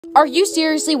Are you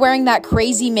seriously wearing that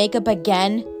crazy makeup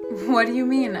again? What do you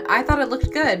mean? I thought it looked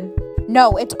good.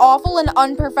 No, it's awful and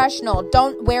unprofessional.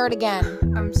 Don't wear it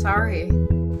again. I'm sorry.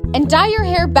 And dye your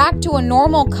hair back to a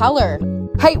normal color.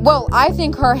 Hey, well, I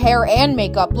think her hair and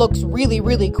makeup looks really,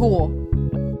 really cool.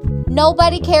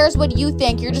 Nobody cares what you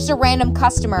think. You're just a random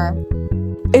customer.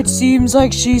 It seems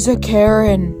like she's a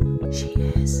Karen. She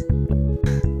is.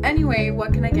 Anyway,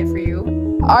 what can I get for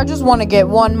you? I just want to get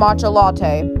one matcha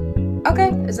latte. Okay,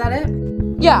 is that it?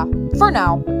 Yeah, for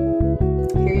now.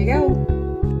 Here you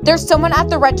go. There's someone at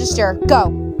the register.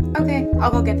 Go. Okay, I'll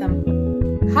go get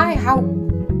them. Hi,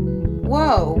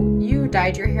 Whoa, you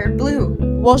dyed your hair blue.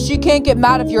 Well, she can't get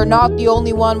mad if you're not the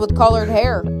only one with colored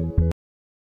hair.